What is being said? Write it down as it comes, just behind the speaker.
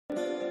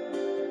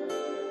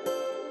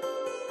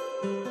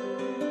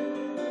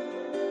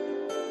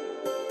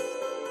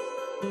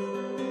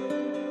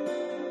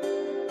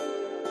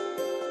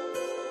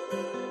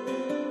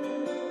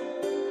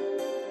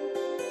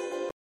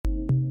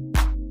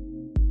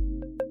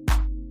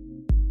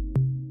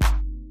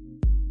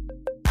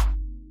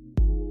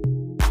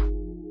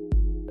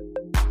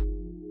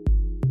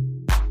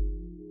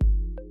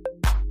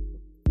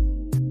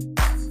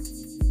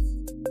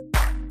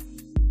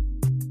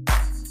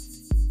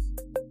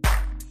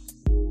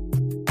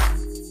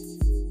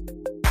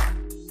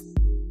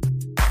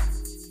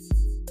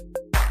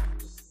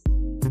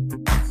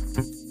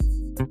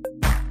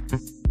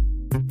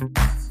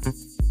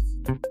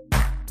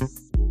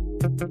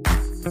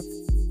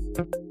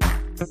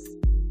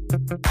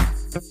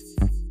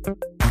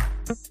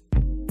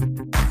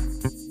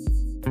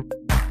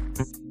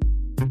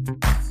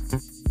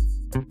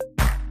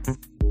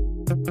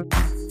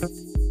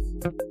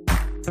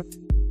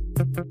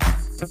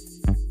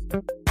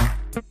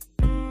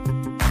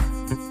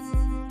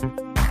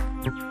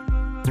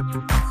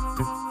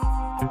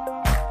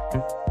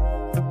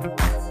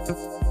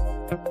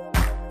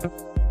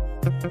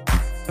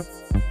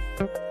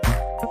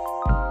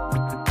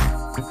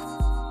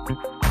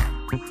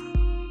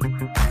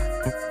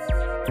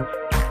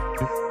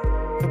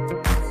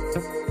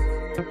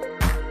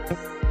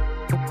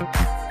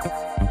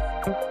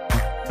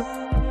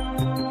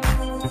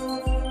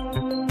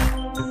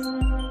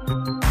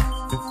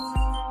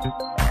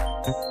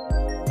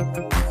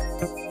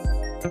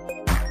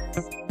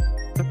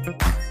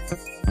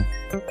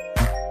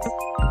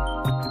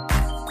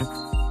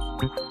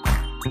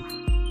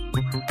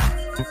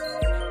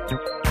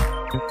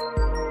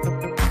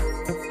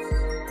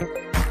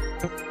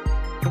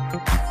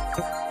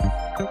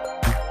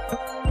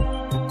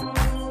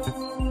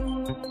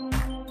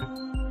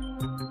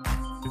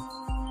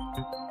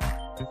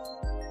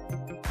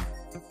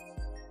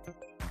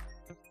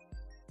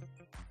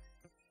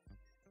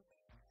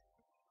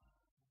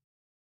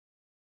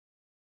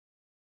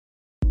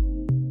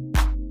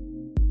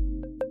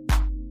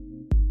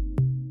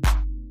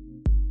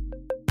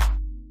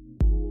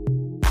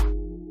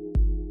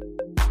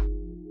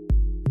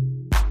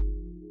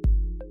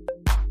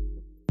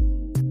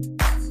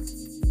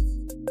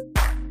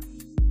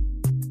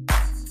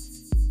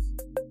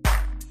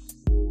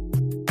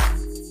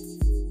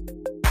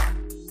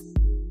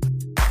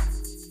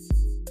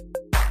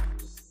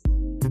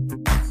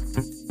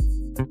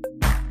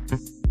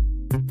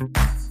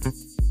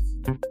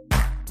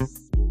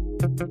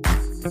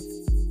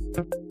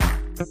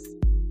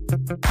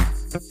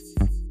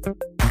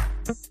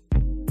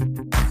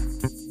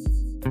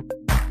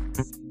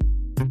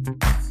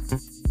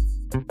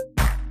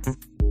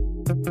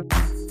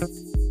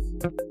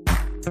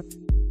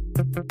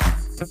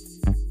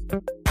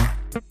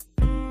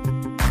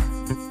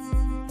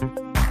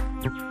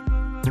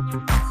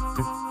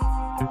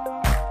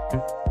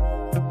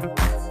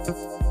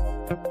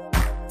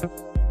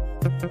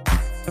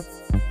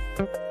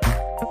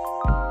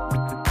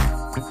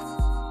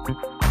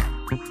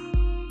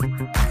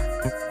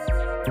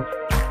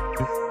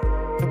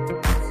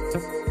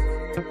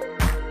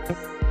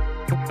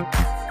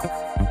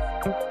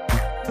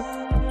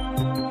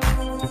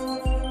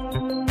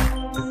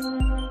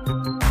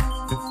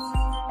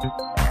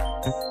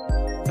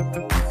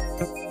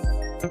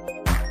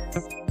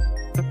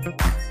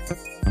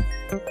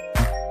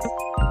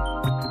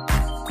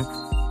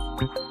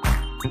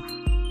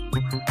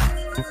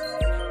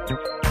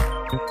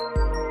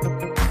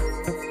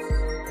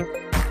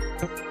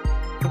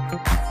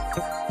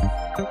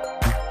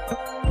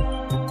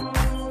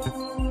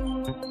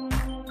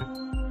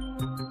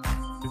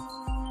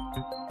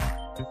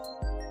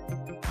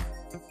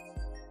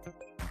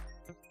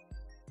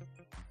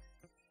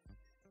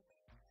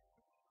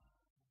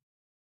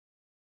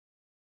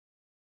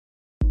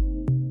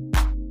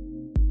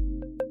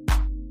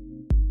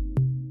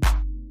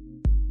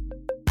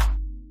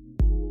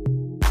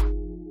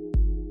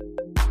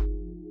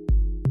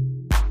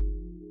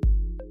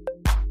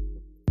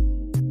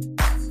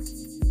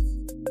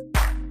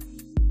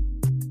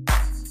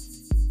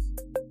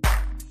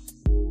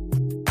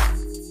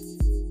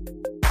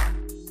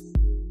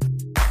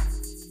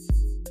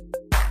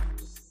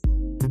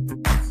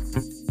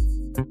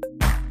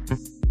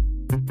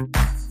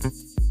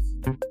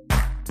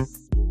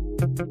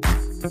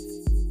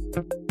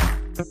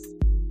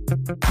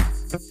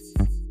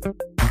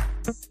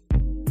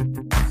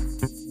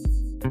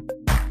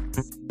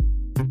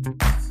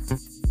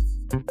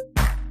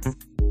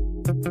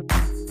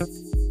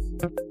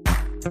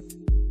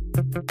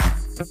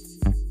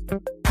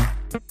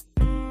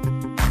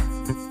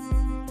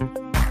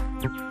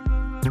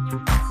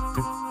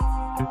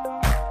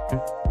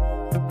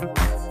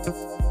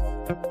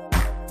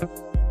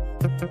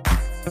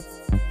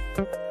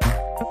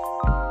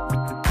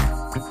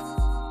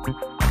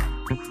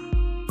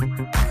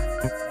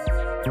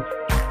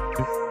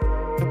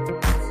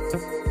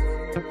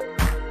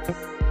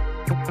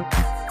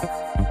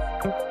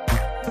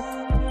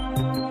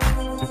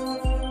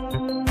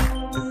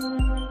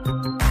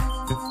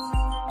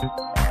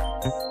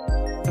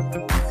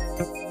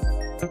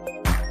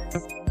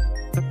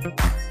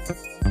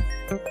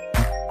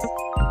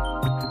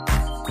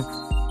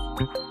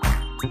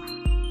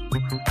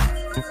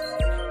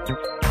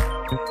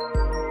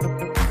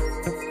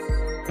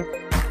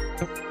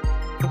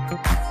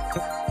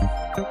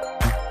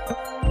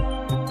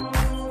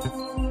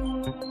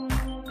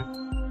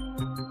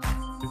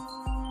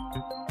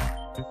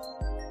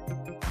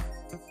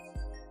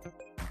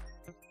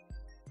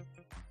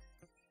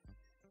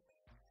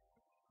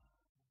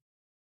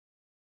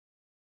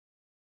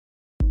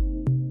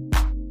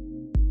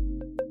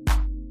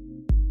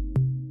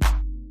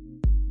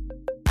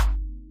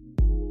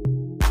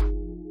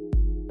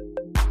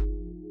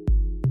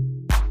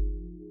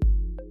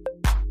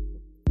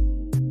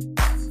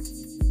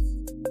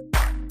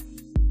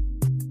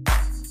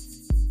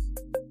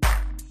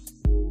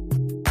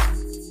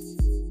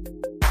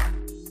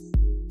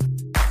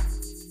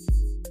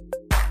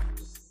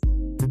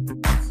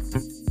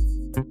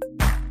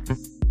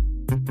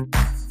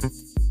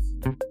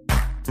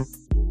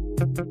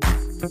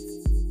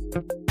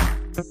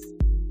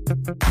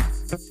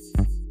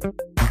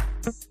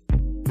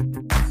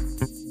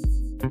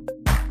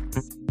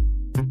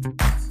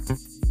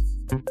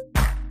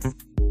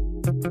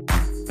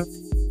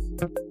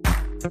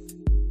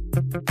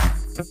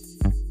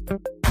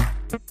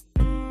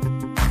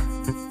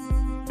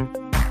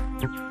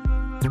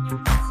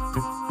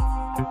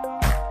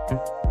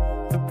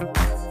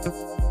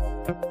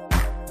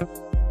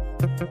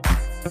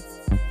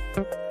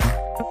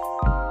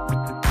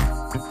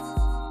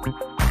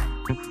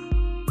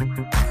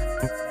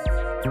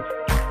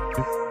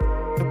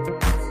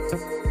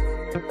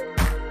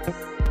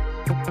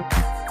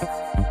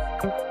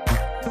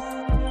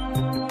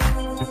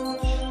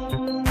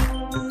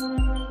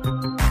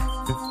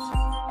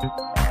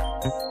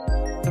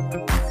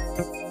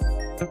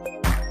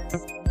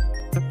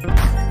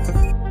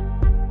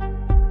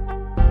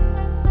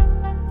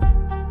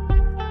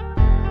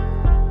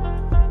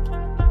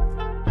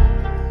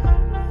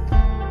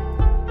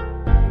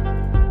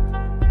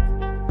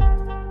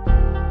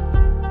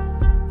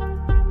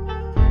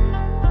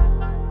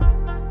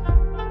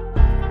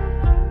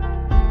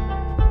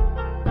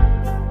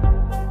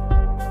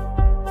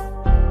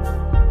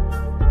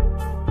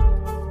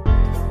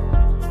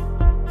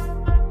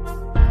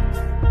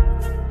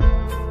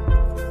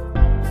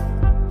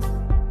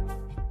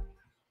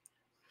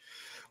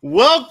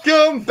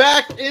Welcome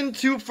back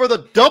for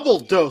the double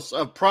dose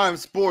of Prime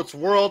Sports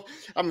World.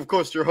 I'm, of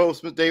course, your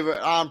host, David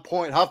On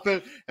Point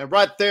Huffman, and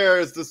right there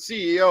is the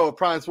CEO of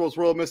Prime Sports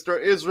World, Mr.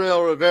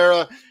 Israel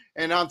Rivera.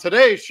 And on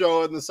today's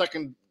show, in the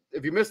second,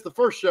 if you missed the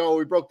first show,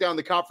 we broke down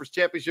the conference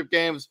championship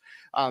games.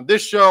 On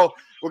this show,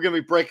 we're going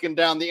to be breaking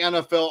down the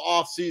NFL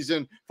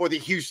offseason for the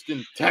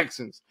Houston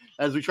Texans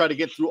as we try to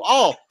get through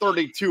all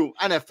 32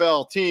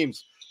 NFL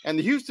teams. And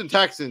the Houston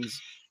Texans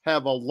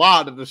have a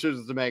lot of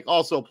decisions to make.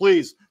 Also,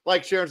 please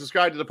like, share, and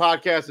subscribe to the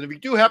podcast. And if you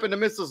do happen to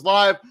miss us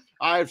live,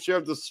 I have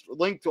shared this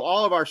link to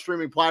all of our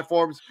streaming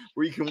platforms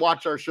where you can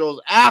watch our shows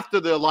after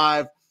they're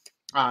live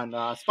on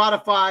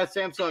Spotify,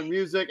 Samsung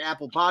Music,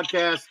 Apple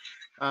Podcasts.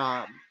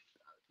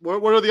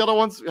 What are the other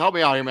ones? Help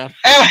me out here, man.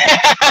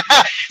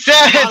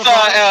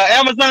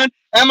 Amazon,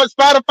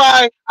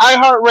 Spotify,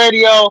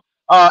 iHeartRadio,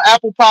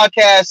 Apple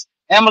Podcasts,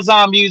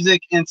 Amazon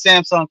Music, and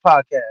Samsung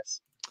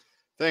Podcasts.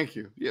 Thank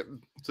you. Yeah.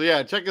 So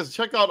yeah, check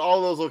out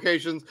all those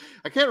locations.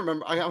 I can't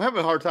remember. I'm having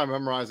a hard time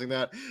memorizing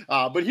that.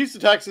 But Houston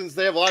Texans,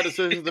 they have a lot of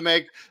decisions to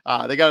make.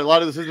 They got a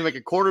lot of decisions to make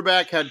a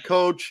quarterback, head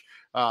coach.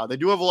 They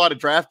do have a lot of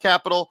draft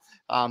capital.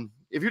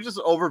 If you're just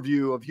an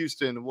overview of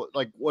Houston,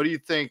 what do you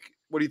think?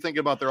 What are you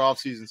thinking about their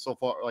offseason so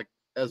far? Like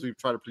as we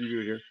try to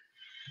preview it here.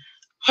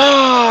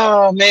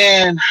 Oh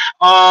man,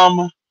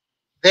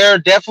 they're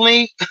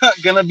definitely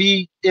gonna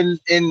be in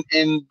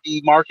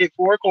the market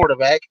for a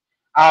quarterback.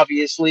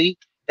 Obviously.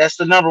 That's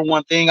the number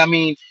one thing. I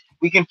mean,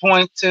 we can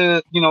point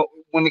to,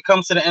 when it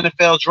comes to the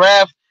NFL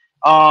draft,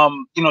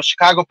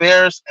 Chicago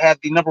Bears have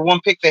the number 1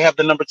 pick. They have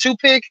the number 2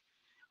 pick.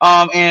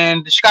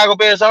 And the Chicago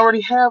Bears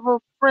already have a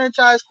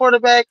franchise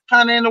quarterback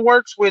kind of in the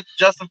works with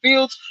Justin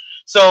Fields.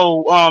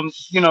 So,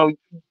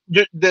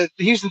 the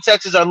Houston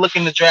Texans are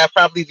looking to draft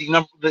probably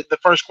the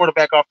first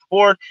quarterback off the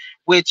board,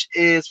 which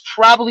is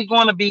probably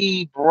going to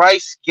be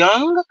Bryce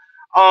Young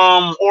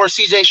or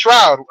CJ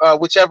Stroud,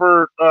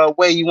 whichever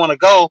way you want to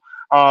go.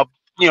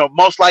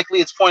 Most likely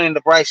it's pointing to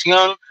Bryce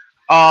Young.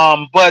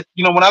 But,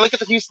 when I look at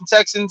the Houston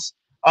Texans,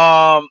 they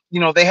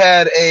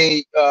had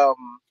I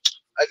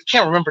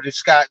can't remember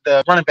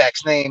the running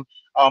back's name,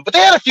 but they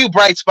had a few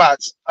bright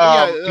spots,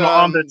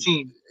 on their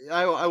team.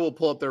 I will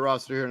pull up their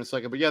roster here in a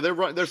second. But, yeah, their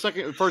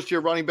first-year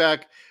running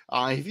back,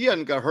 if he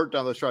hadn't got hurt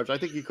down the stretch, I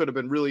think he could have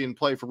been really in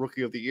play for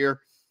Rookie of the Year.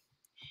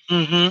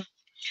 Mm-hmm.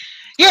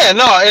 Yeah,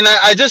 no, and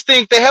I just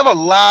think they have a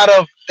lot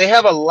of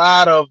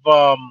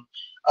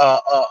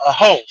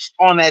holes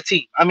on that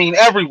team. I mean,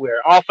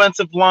 everywhere.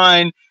 Offensive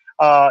line,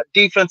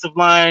 defensive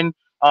line,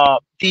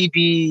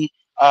 DB,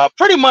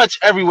 pretty much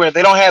everywhere.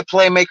 They don't have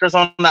playmakers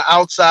on the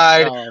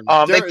outside.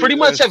 They pretty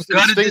much have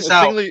gutted this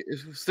out.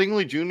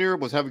 Stingley Jr.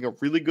 was having a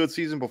really good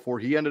season before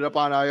he ended up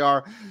on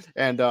IR.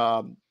 And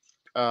man,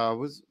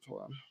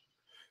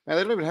 they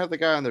don't even have the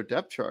guy on their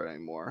depth chart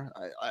anymore.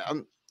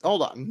 I'm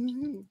hold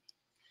on.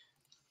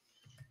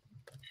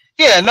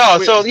 Yeah,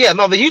 no. So yeah,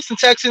 no. The Houston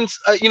Texans,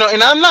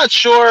 and I'm not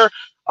sure.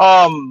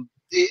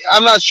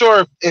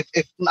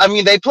 If I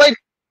mean they played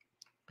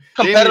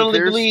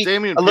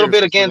competitively a little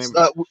bit against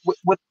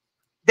with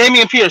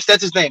Dameon Pierce.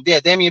 That's his name. Yeah,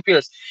 Dameon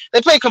Pierce.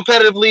 They played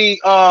competitively.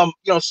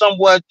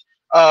 Somewhat.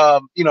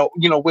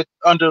 With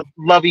under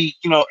Lovey.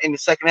 In the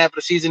second half of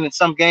the season in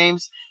some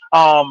games.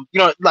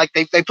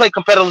 They played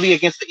competitively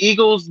against the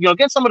Eagles.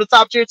 Against some of the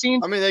top tier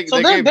teams. I mean, they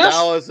gave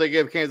Dallas, they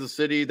gave Kansas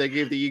City, they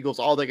gave the Eagles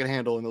all they can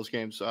handle in those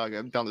games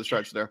down the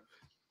stretch there.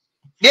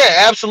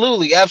 Yeah,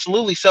 absolutely.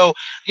 So,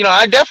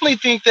 I definitely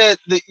think that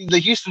the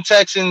Houston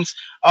Texans,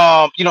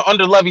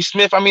 under Lovie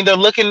Smith, I mean, they're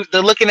looking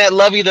at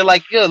Lovie. They're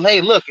like, yeah,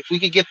 hey, look, if we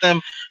could get them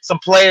some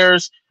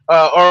players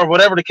or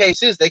whatever the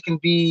case is, they can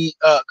be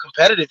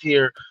competitive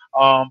here.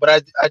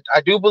 But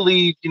I do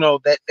believe,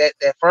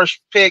 that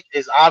first pick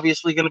is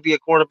obviously going to be a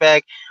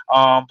quarterback.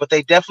 But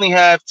they definitely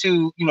have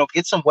to,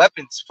 get some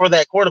weapons for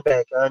that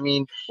quarterback. I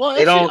mean,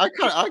 I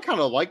kind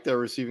of like their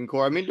receiving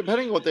core. I mean,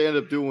 depending on what they end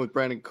up doing with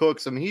Brandon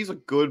Cooks, I mean, he's a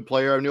good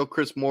player. I know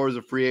Chris Moore is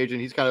a free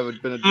agent. He's kind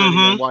of been a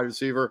journeyman wide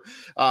receiver.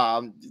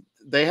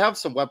 They have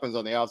some weapons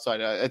on the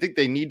outside. I think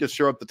they need to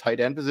shore up the tight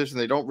end position.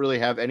 They don't really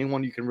have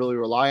anyone you can really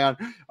rely on.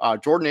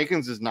 Jordan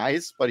Akins is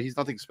nice, but he's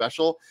nothing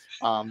special.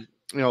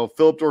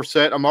 Philip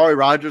Dorsett, Amari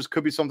Rodgers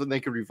could be something they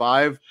could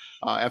revive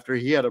after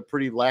he had a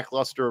pretty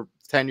lackluster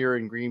tenure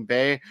in Green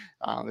Bay.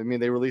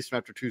 They released him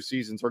after 2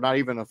 seasons, or not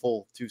even a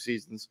full 2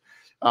 seasons.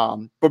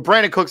 But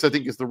Brandon Cooks, I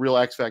think, is the real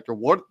X factor.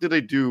 What do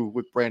they do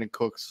with Brandon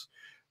Cooks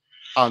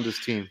on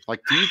this team? Like,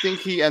 do you think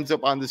he ends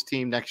up on this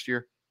team next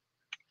year?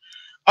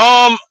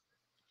 No,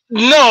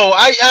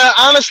 I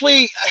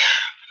honestly,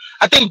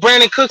 I think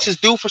Brandon Cooks is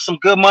due for some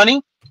good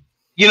money.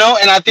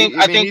 And I think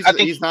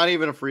he's not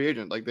even a free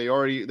agent. Like they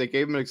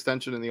gave him an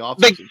extension in the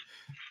offseason.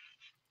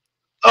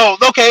 Oh,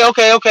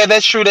 okay.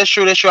 That's true.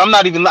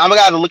 I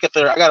gotta look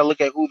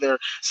at who they're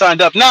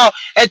signed up now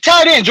at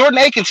tight end. Jordan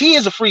Akins, he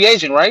is a free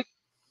agent, right?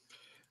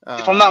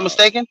 If I'm not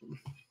mistaken,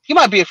 he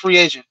might be a free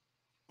agent.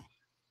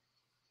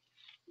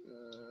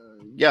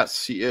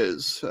 Yes, he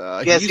is.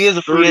 Yes, he is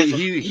a free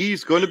agent.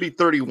 He's going to be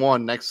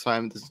 31 next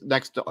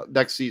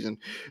season.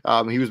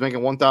 He was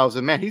making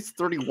 1,000. Man, he's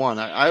 31.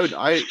 That is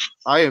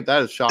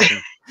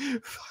shocking.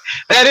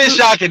 That is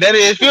shocking.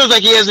 It feels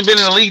like he hasn't been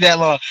in the league that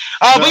long.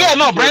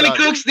 Brandon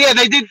Cooks. Yeah,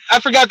 they did.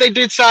 I forgot they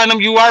did sign him.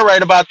 You are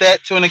right about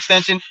that to an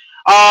extension.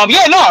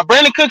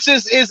 Brandon Cooks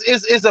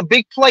is a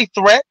big play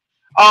threat.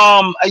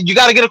 You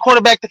got to get a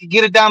quarterback that can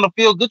get it down the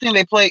field. Good thing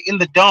they play in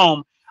the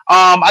dome.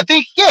 I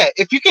think,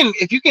 if you can,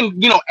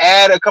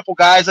 add a couple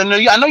guys. I know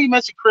you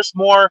mentioned Chris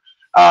Moore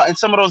and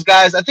some of those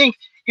guys. I think,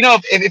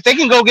 if they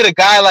can go get a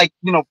guy like,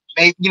 even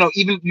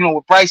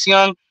with Bryce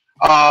Young,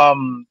 pair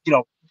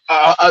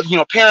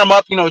him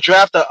up,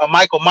 draft a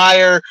Michael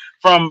Mayer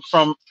from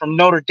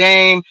Notre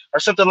Dame or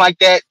something like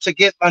that to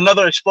get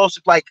another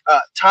explosive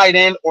tight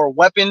end or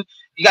weapon.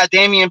 You got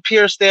Dameon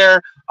Pierce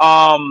there.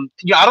 I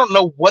don't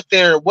know what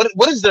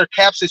is their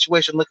cap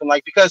situation looking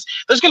like, because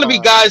there's going to be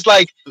guys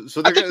like I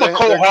think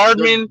McCole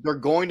Hardman. They're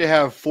going to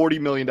have $40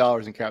 million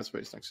in cap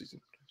space next season.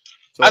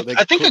 So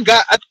I think a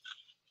guy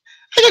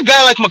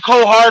like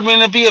McCole Hardman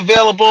to be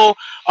available.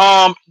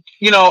 I'm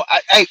not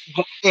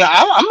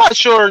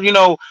sure.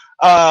 There's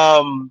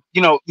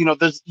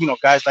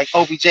guys like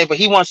OBJ, but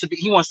he wants to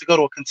go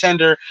to a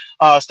contender,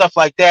 stuff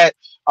like that.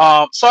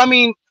 I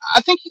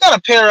think you got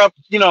to pair up,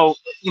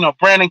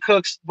 Brandon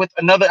Cooks with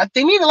another.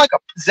 They needed like a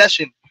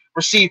possession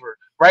receiver,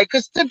 right?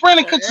 Because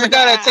Brandon Cooks is a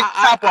guy that takes the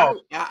top off.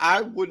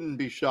 I wouldn't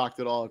be shocked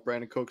at all if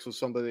Brandon Cooks was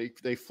somebody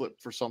they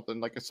flipped for something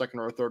like a second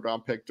or a third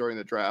round pick during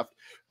the draft,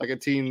 like a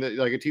team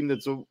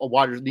that's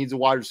needs a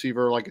wide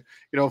receiver. Like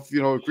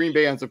if Green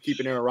Bay ends up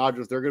keeping Aaron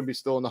Rodgers, they're going to be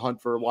still in the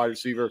hunt for a wide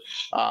receiver.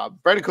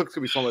 Brandon Cooks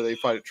could be somebody they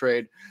fight a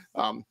trade.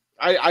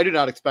 I do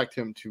not expect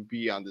him to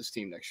be on this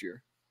team next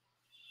year.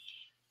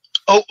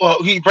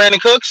 Brandon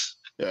Cooks?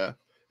 Yeah.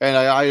 And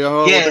I don't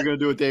know what they're going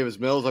to do with Davis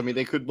Mills.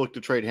 They could look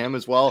to trade him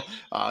as well,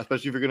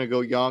 especially if you're going to go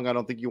young. I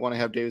don't think you want to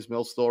have Davis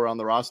Mills still around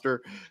the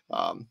roster.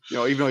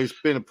 Even though he's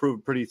been a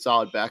pretty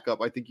solid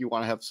backup, I think you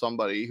want to have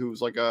somebody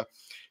who's like the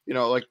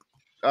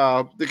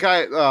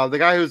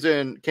guy who's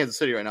in Kansas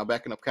City right now,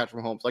 backing up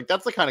Patrick Mahomes. Like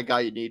that's the kind of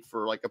guy you need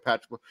for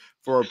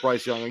a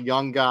Bryce Young, a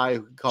young guy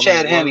who can come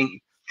Chad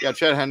Henne. Yeah,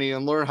 Chad Henne,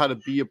 and learn how to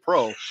be a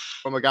pro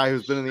from a guy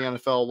who's been in the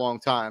NFL a long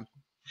time.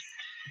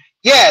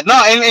 Yeah,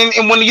 no,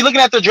 and when you're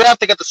looking at the draft,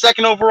 they got the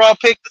 2nd overall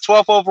pick, the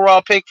 12th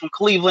overall pick from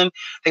Cleveland.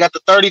 They got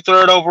the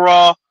 33rd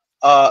overall,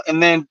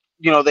 and then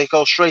they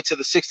go straight to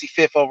the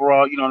 65th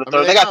overall. The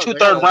third. They got 2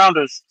 third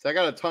rounders. They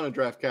got a ton of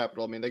draft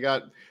capital. They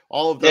got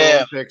all of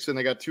their own picks, and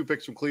they got 2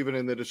 picks from Cleveland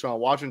in the Deshaun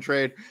Watson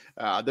trade.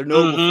 They're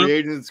notable free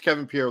agents: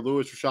 Kevin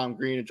Pierre-Louis, Rashawn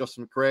Green, and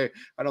Justin McCray.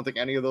 I don't think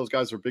any of those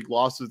guys are big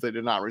losses. They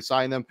did not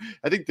resign them.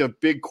 I think the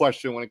big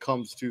question when it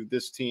comes to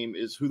this team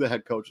is who the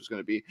head coach is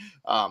going to be.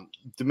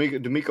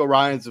 DeMeco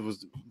Ryans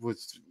was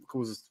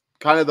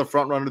kind of the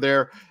front runner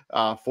there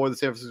for the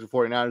San Francisco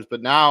 49ers,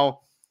 but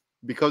now,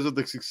 because of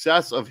the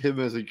success of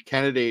him as a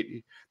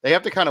candidate, they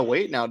have to kind of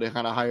wait now to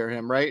kind of hire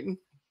him, right?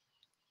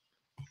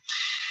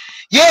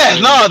 Yeah,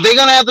 no, they're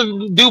gonna have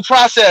to do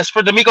process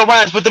for DeMeco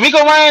Ryans. But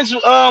DeMeco Ryans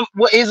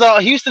is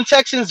Houston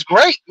Texans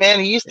great, man.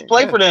 He used to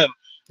play for them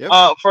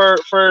for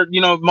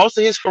most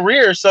of his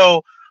career.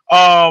 So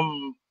I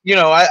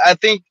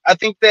think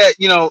that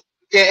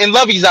and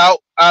Lovey's out,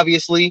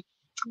 obviously.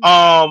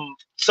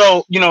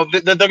 So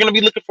they're gonna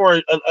be looking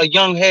for a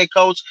young head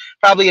coach,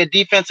 probably a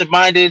defensive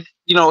minded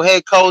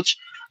head coach.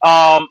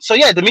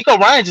 DeMeco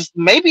Ryans is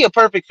maybe a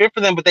perfect fit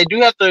for them, but they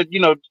do have to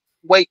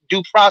wait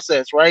due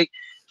process, right?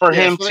 For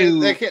him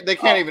they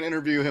can't even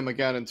interview him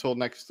again until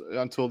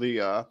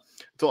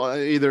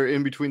either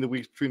in between the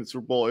weeks between the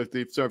Super Bowl, if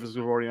the San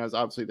Francisco 49ers,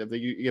 obviously if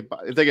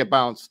they get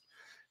bounced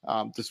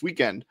this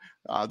weekend,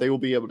 they will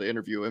be able to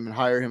interview him and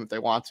hire him if they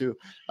want to.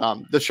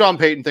 The Sean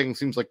Payton thing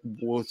seems like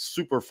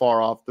super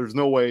far off. There's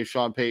no way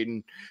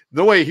Houston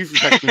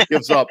Texans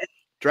gives up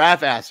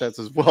draft assets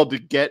as well to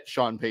get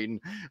Sean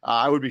Payton.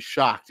 I would be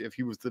shocked if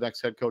he was the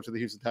next head coach of the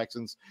Houston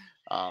Texans.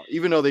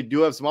 Even though they do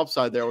have some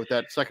upside there with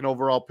that 2nd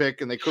overall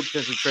pick, and they could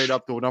potentially trade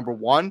up to number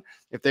 1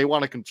 if they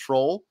want to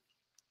control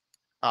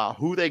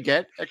who they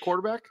get at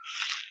quarterback.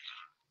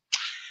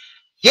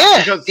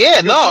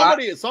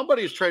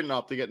 Somebody is trading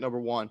up to get number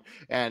 1,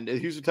 and the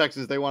Houston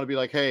Texans, they want to be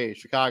like, hey,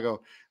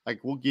 Chicago, Like,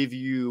 we'll give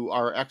you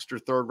our extra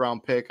third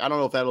round pick. I don't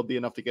know if that'll be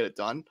enough to get it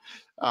done,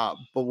 but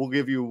we'll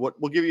give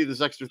you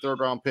this extra third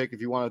round pick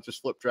if you want to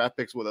just flip draft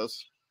picks with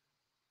us.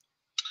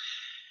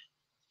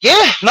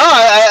 Yeah, no,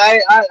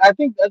 I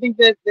think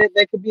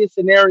that could be a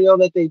scenario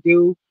that they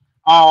do.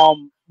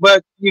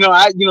 But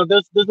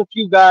there's a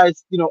few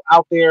guys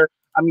out there.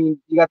 I mean,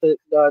 you got the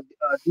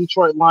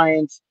Detroit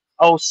Lions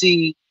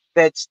OC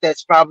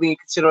that's probably in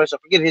consideration.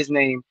 I forget his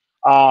name.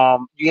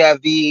 You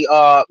have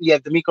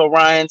D'Amico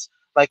Ryans,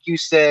 like you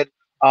said.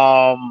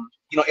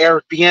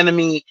 Eric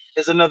Bieniemy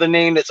is another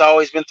name that's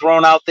always been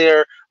thrown out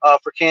there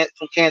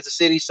from Kansas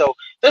City. So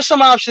there's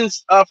some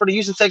options for the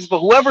Houston Texans. But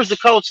whoever's the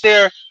coach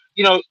there,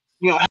 you know,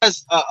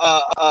 has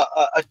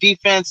a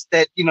defense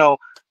that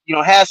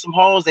has some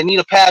holes. They need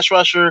a pass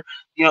rusher.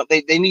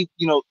 They need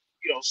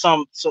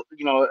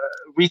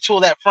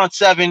retool that front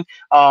seven.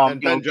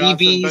 And Ben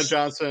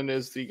Johnson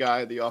is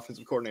the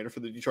offensive coordinator for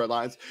the Detroit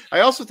Lions.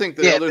 I also think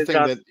the other thing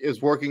that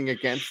is working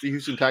against the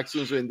Houston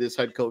Texans in this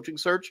head coaching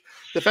search,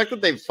 the fact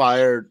that they've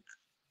fired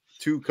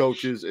 2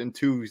 coaches in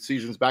 2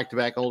 seasons back to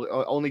back,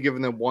 only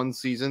giving them 1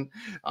 season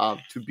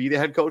to be the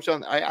head coach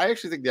on. I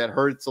actually think that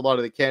hurts a lot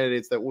of the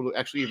candidates that will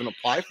actually even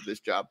apply for this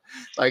job.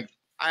 Like,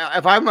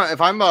 if I'm a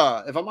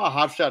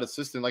hotshot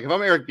assistant, like if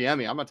I'm Eric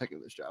Bieniemy, I'm not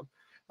taking this job.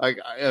 Like,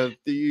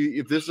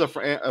 if this is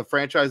a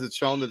franchise that's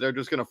shown that they're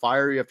just going to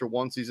fire you after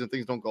 1 season,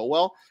 things don't go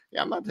well.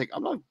 Yeah, I'm not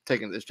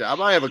taking this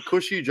job. I have a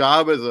cushy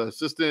job as an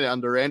assistant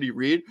under Andy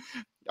Reid.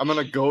 I'm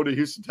going to go to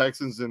Houston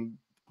Texans and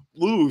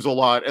lose a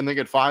lot and then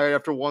get fired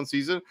after 1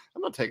 season.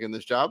 I'm not taking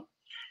this job.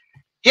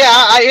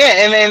 Yeah,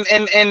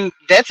 and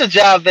that's a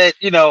job that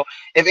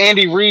if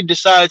Andy Reid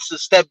decides to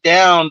step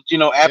down,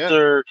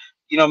 after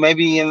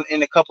maybe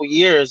in a couple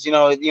years, he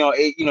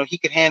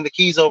could hand the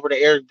keys over to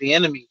Eric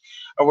Bieniemy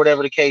or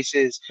whatever the case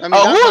is. Who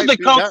was the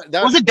coach?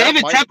 Was it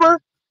David Tepper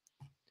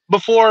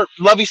before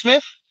Lovie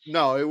Smith?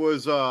 No, it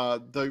was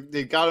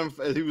they got him.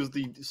 He was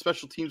the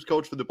special teams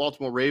coach for the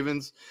Baltimore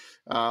Ravens.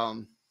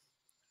 Hold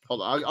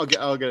on,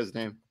 I'll get his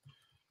name.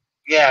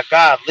 Yeah,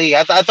 golly,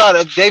 I thought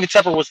David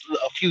Tepper was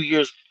a few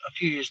years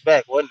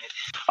back, wasn't it?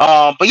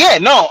 But yeah,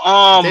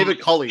 no. David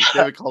Culley.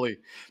 David Culley.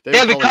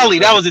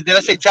 That was it. Did I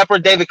say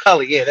Tepper? David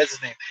Culley. Yeah, that's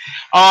his name.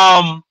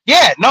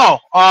 Yeah, no.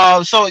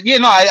 So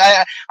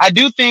I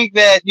do think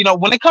that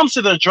when it comes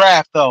to the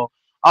draft, though,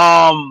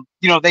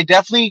 they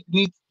definitely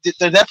need.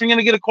 They're definitely going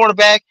to get a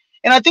quarterback.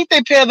 And I think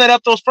they pair that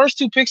up. Those first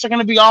 2 picks are going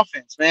to be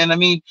offense, man. I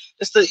mean,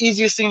 it's the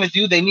easiest thing to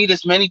do. They need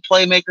as many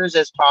playmakers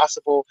as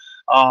possible.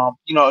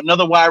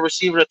 Another wide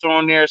receiver to throw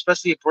in there,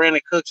 especially if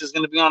Brandon Cooks is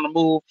going to be on the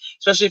move,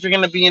 especially if you're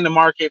going to be in the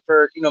market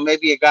for,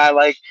 maybe a guy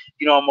like,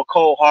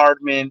 McCole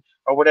Hardman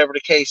or whatever the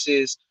case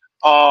is.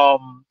 I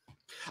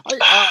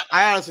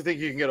honestly think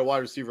you can get a wide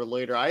receiver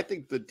later. I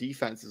think the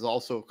defense is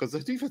also, because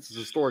the defense is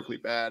historically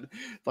bad.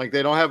 Like,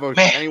 they don't have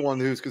anyone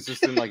who's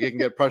consistent. Like, you can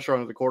get pressure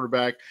on the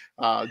quarterback.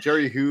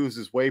 Jerry Hughes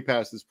is way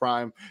past his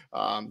prime.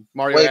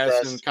 Mario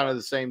Addison, kind of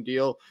the same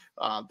deal.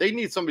 They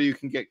need somebody who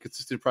can get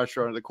consistent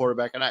pressure on the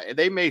quarterback. And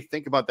they may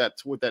think about that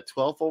with that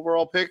 12th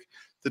overall pick,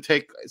 to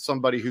take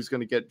somebody who's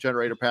going to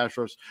generate a pass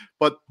rush.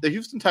 But the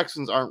Houston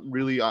Texans aren't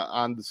really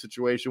on the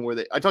situation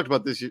where I talked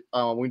about this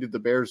when we did the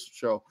Bears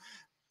show.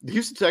 The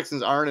Houston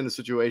Texans aren't in a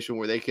situation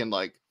where they can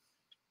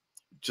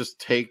just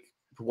take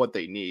what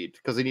they need,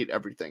 because they need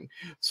everything.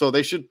 So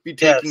they should be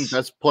taking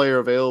best player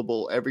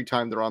available every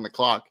time they're on the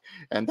clock.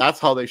 And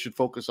that's how they should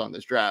focus on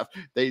this draft.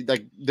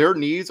 Their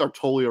needs are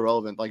totally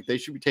irrelevant. Like, they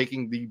should be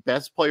taking the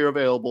best player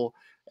available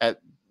at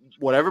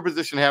whatever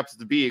position it happens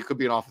to be. It could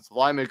be an offensive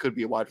lineman, it could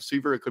be a wide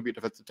receiver, it could be a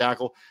defensive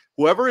tackle.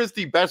 Whoever is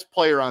the best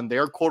player on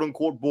their quote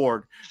unquote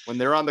board when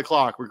they're on the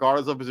clock,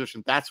 regardless of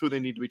position, that's who they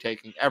need to be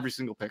taking every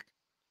single pick.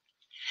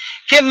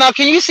 Can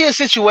you see a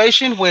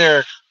situation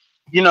where,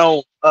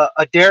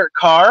 a Derek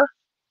Carr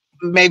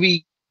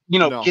maybe,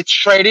 gets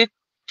traded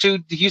to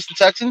the Houston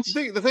Texans?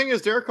 The thing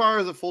is, Derek Carr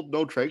has a full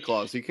no trade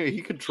clause. He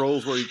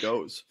controls where he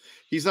goes.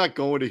 He's not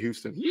going to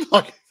Houston.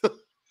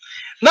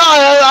 No,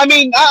 I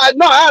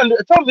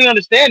totally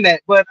understand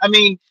that, but I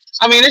mean,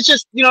 it's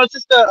just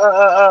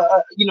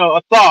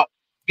a thought,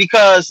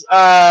 because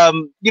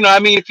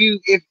if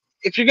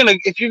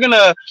you're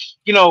gonna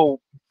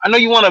I know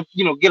you want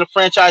to get a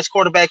franchise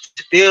quarterback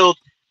to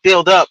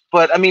build up,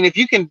 but I mean, if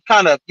you can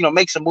kind of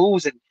make some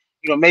moves and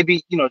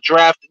maybe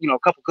draft a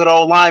couple good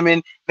old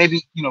linemen,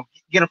 maybe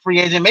get a free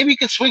agent, maybe you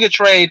can swing a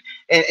trade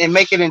and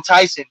make it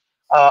enticing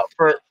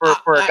for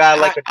a guy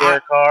like a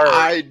Derek Carr.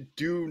 I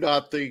do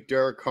not think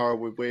Derek Carr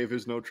would waive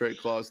his no trade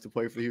clause to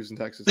play for the Houston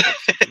Texans.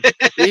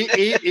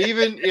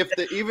 even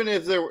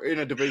if they're in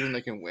a division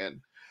they can win.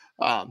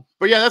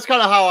 But yeah, that's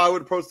kind of how I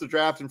would approach the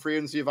draft and free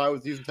agency if I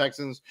was using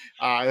Texans.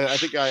 I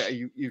think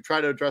you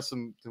try to address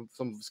some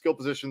skill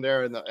position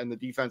there in the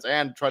defense,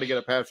 and try to get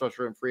a pass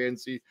rusher in free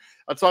agency.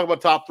 Let's talk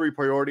about top 3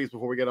 priorities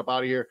before we get up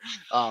out of here.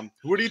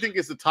 Who do you think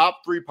is the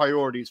top 3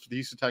 priorities for the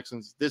Houston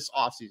Texans this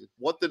offseason?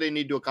 What do they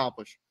need to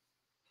accomplish?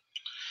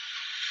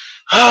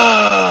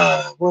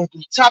 Well,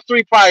 the top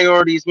 3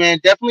 priorities, man.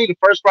 Definitely the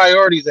first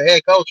priority is the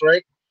head coach,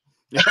 right?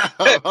 Yeah,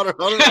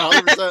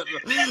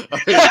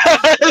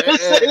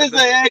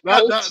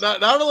 100%.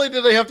 Not only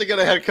do they have to get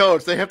a head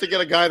coach, they have to get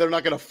a guy they're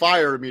not going to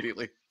fire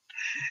immediately.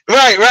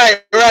 Right.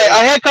 A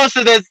head coach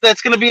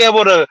that's going to be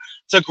able to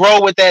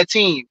grow with that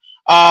team.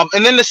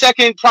 And then the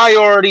second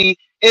priority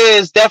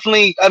is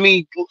definitely, I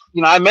mean,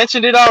 I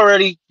mentioned it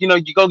already.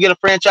 You go get a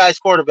franchise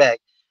quarterback,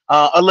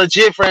 a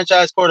legit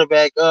franchise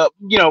quarterback. I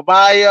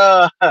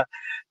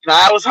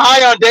was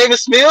high on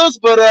Davis Mills,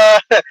 but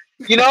it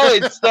didn't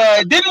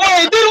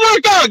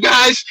work out,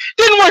 guys.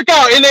 Didn't work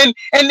out. And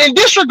then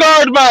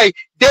disregard my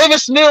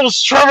Davis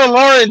Mills, Trevor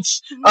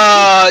Lawrence,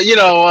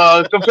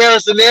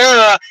 comparison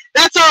there.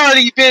 That's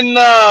already been,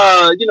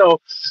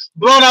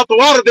 blown out the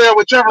water there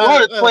with Trevor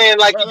Lawrence playing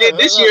like he did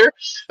this year.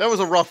 That was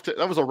a rough take.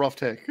 That was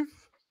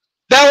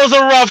a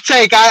rough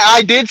take.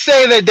 I did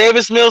say that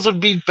Davis Mills would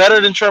be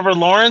better than Trevor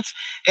Lawrence,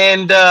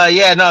 and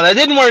that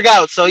didn't work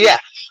out. So yeah,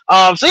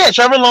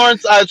 Trevor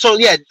Lawrence.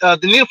 The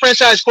new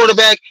franchise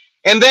quarterback,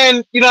 and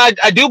then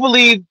I do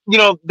believe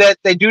that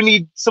they do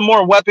need some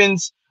more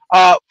weapons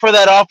for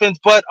that offense,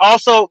 but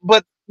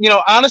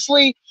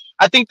honestly,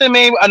 I think they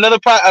made a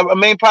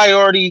main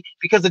priority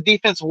because the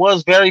defense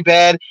was very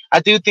bad. I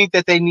do think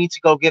that they need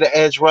to go get an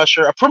edge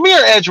rusher, a premier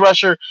edge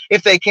rusher,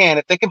 if they can.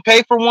 If they can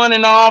pay for one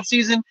in the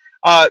offseason,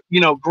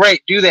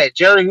 great, do that.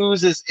 Jerry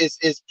Hughes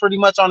is pretty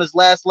much on his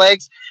last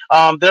legs.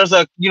 There's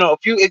a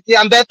few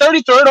on that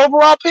 33rd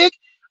overall pick.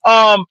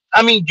 You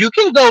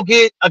can go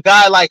get a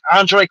guy like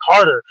Andre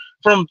Carter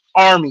from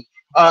Army.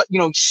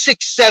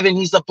 6'7",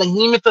 he's a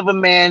behemoth of a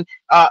man.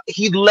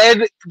 He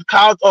led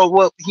college.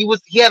 He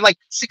had like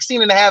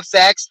 16 and a half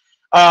sacks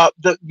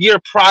the year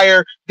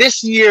prior.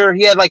 This year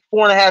he had like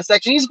 4.5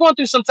 sacks. And he's going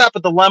through some type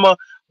of dilemma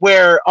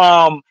where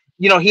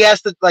he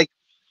has to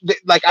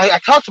I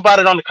talked about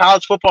it on the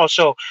college football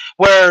show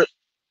where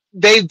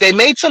they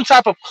made some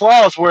type of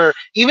clause where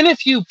even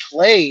if you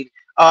played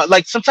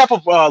some type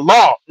of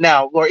law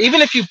now, or even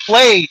if you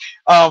play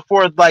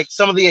for like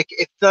some of the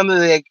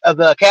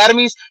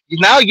academies,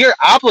 now you're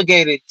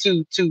obligated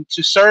to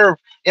serve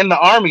in the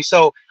Army.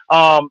 So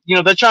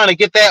they're trying to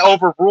get that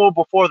overruled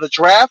before the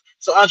draft,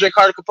 so Andre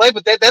Carter could play.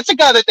 But that's a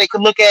guy that they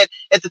could look at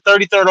the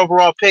 33rd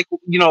overall pick,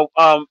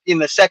 in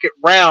the second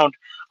round.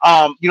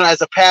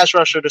 As a pass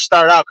rusher to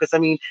start out, because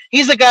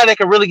he's a guy that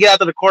could really get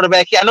after the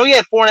quarterback. I know he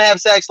had 4.5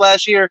 sacks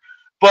last year,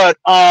 but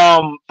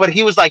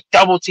he was like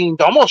double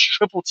teamed, almost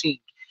triple teamed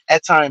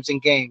at times in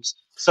games.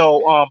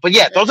 So,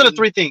 those are the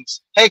three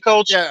things: hey,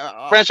 coach,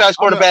 franchise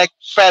quarterback,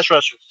 pass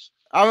rusher.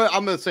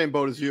 I'm in the same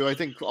boat as you. I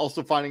think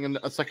also finding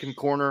a second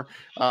corner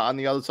on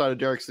the other side of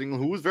Derek Stingley,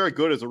 who was very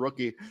good as a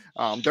rookie.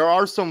 There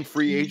are some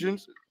free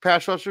agents,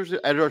 pass rushers,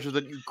 edge rushers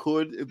that you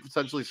could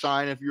potentially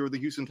sign if you were the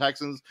Houston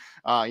Texans.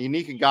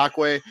 Unique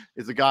Ngakoue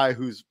is a guy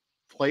who's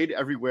played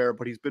everywhere,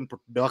 but he's been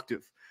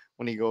productive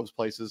when he goes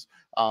places.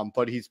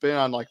 But he's been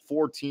on like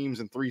 4 teams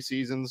in 3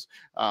 seasons.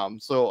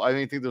 So I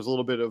think there's a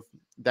little bit of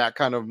that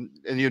kind of, and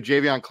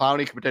Jadeveon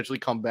Clowney could potentially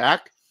come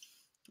back.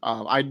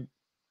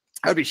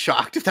 I'd be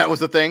shocked if that was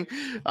the thing.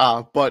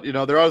 But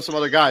there are some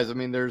other guys.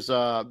 There's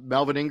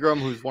Melvin Ingram,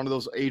 who's one of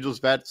those ageless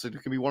vets.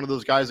 It can be one of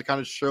those guys that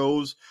kind of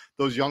shows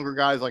those younger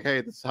guys like,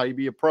 hey, this is how you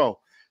be a pro.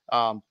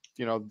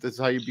 This is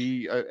how you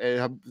be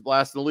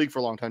last in the league for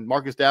a long time.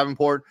 Marcus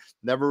Davenport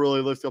never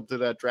really lived up to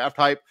that draft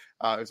hype.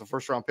 It's a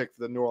first-round pick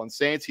for the New Orleans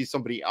Saints. He's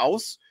somebody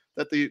else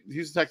that the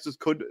Houston Texans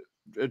could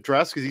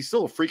address because he's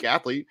still a freak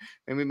athlete.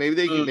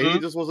 Maybe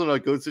it just wasn't a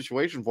good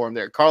situation for him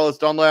there. Carlos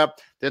Dunlap,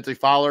 Dante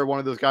Fowler, one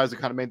of those guys that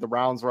kind of made the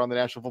rounds around the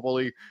National Football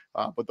League.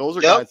 But those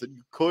are guys that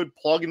you could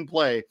plug and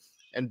play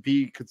and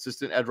be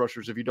consistent edge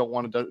rushers if you don't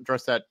want to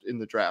address that in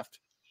the draft.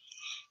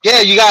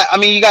 Yeah, you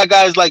got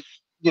guys like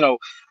Larry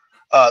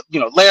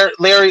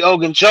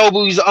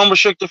Ogunjobu, he's an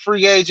unrestricted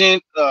free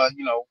agent.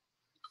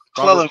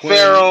 Clelin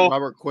Ferrell,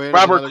 Robert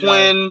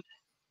Quinn.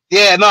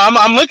 Yeah, no,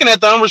 I'm looking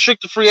at the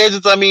unrestricted free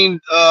agents.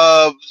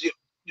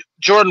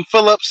 Jordan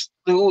Phillips,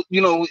 who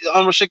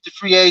unrestricted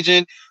free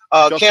agent.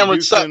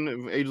 Cameron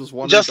Sutton,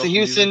 Justin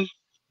Houston,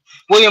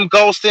 William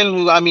Golston,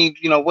 who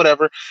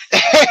whatever.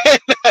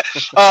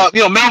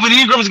 Melvin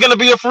Ingram is going to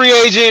be a free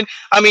agent.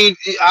 I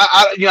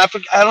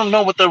don't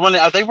know what they're running.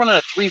 Are they running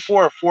a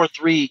 3-4 or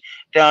 4-3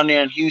 down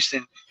there in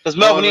Houston? Because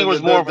Melvin Ingram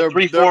is more of a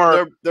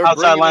 3-4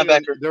 outside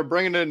linebacker. They're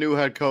bringing in a new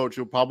head coach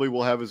who probably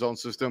will have his own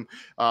system.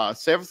 San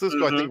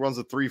Francisco, I think, runs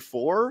a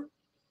 3-4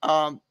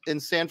 in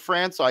San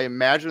Fran. So I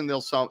imagine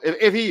they'll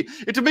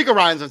if D'Amico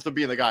Ryan's ends up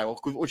being the guy,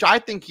 which I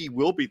think he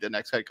will be the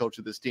next head coach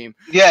of this team.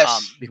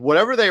 Yes.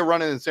 Whatever they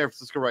run in San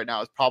Francisco right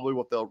now is probably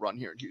what they'll run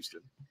here in Houston.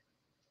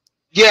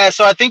 Yeah,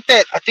 so I think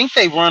they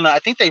run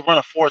a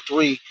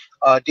 4-3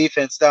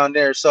 defense down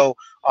there. So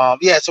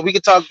so we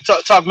could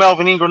talk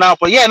Melvin Ingram out,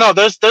 but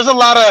there's a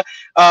lot of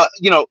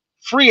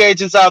free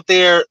agents out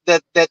there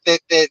that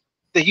the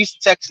Houston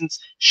Texans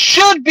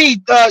should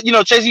be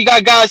chasing. You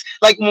got guys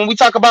like when we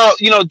talk about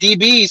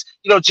DBs,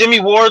 Jimmy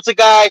Ward's a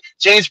guy,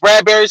 James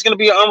Bradbury is going to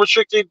be an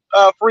unrestricted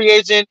free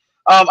agent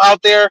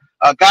out there.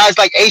 Guys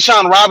like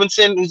Ashawn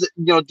Robinson, who's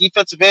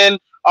defensive end,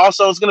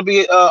 also is going to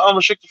be an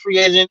unrestricted free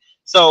agent.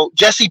 So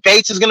Jesse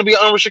Bates is going to be an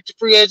unrestricted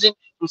free agent.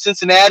 from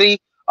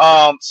Cincinnati.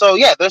 So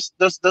yeah, there's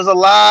a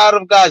lot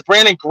of guys.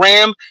 Brandon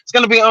Graham is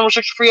going to be an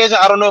unrestricted free agent.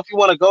 I don't know if you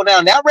want to go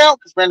down that route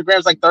because Brandon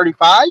Graham's like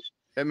 35.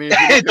 I mean,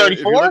 if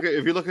 34.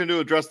 you're looking to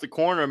address the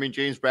corner, I mean,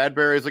 James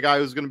Bradbury is a guy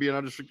who's going to be an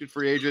unrestricted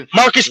free agent.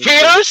 Marcus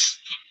Peters.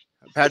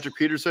 Patrick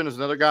Peterson is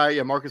another guy.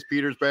 Yeah, Marcus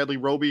Peters, Bradley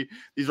Roby.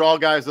 These are all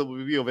guys that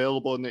will be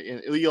available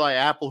in Eli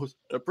Apple, who's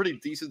a pretty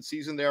decent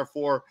season there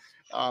for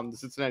the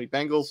Cincinnati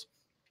Bengals.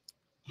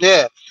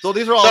 Yeah. So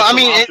these are all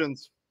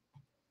options.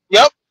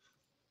 Yep.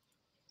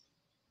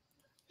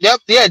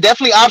 Yeah,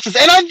 definitely options.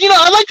 And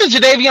I like the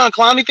Jadeveon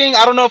Clowney thing.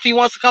 I don't know if he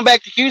wants to come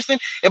back to Houston.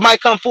 It might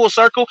come full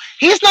circle.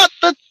 He's not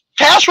the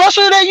pass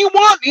rusher that you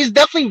want. He's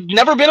definitely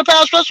never been a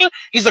pass rusher.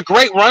 He's a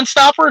great run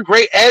stopper,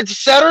 great edge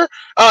setter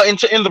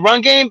in the run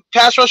game.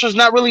 Pass rusher is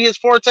not really his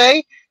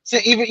forte,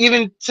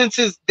 even since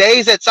his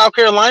days at South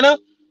Carolina.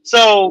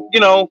 So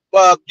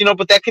but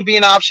that could be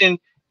an option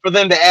for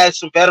them to add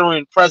some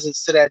veteran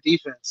presence to that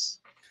defense.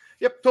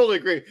 Yep, totally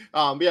agree.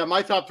 Yeah,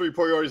 my top three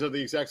priorities are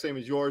the exact same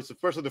as yours,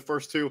 especially the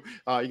first two.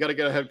 You got to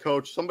get a head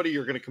coach, somebody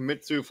you're going to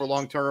commit to for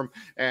long term,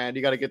 and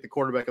you got to get the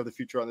quarterback of the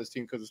future on this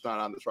team because it's not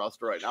on this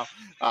roster right now.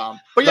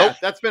 But yeah,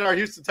 That's been our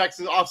Houston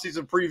Texans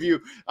offseason preview.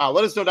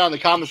 Let us know down in the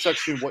comment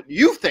section what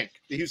you think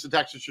the Houston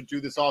Texans should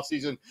do this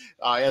offseason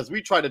as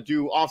we try to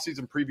do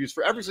offseason previews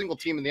for every single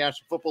team in the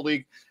National Football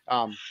League,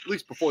 at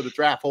least before the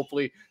draft,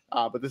 hopefully.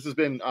 But this has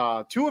been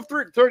 2 of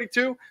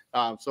 32.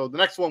 So the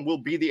next one will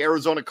be the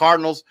Arizona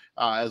Cardinals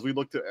as we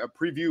look to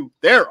preview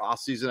their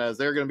offseason as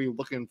they're going to be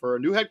looking for a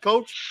new head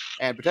coach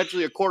and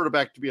potentially a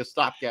quarterback to be a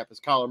stopgap as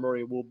Kyler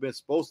Murray will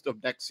miss most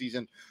of next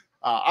season.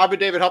 I've been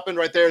David Huppin.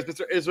 Right there is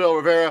Mr. Israel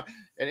Rivera.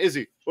 And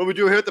Izzy, what we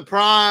do here at the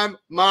Prime,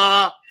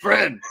 my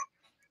friend?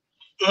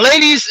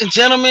 Ladies and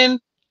gentlemen,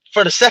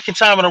 for the second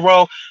time in a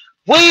row,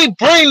 we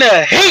bring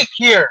the heat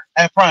here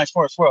at Prime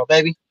Sports World,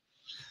 baby.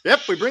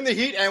 Yep, we bring the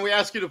heat, and we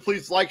ask you to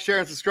please like, share,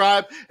 and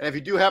subscribe. And if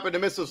you do happen to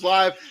miss us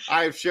live,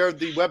 I have shared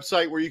the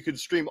website where you can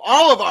stream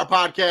all of our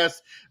podcasts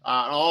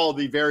on all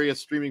the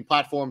various streaming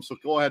platforms. So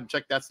go ahead and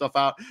check that stuff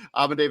out.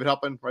 I've been David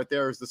Huppin. Right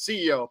there is the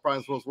CEO of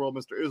Prime Sports World,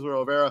 Mr.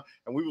 Israel Rivera.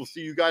 And we will see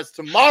you guys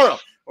tomorrow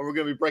where we're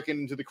going to be breaking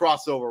into the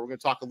crossover. We're going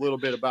to talk a little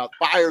bit about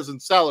buyers and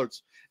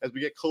sellers as we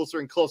get closer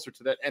and closer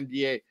to that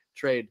NBA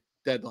trade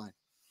deadline.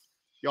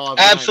 Y'all have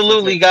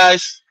absolutely,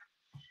 guys.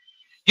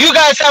 You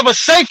guys have a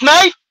safe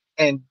night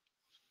and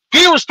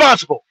be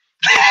responsible.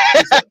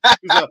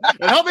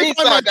 And help me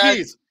find my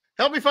keys.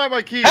 Help me find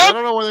my keys. I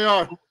don't know where they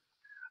are.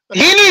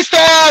 He needs to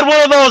add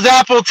one of those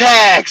Apple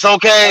tags,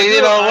 okay?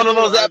 I do. One of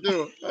those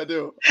Apple. I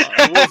do.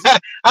 We'll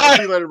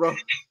see you later, bro.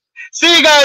 See you guys.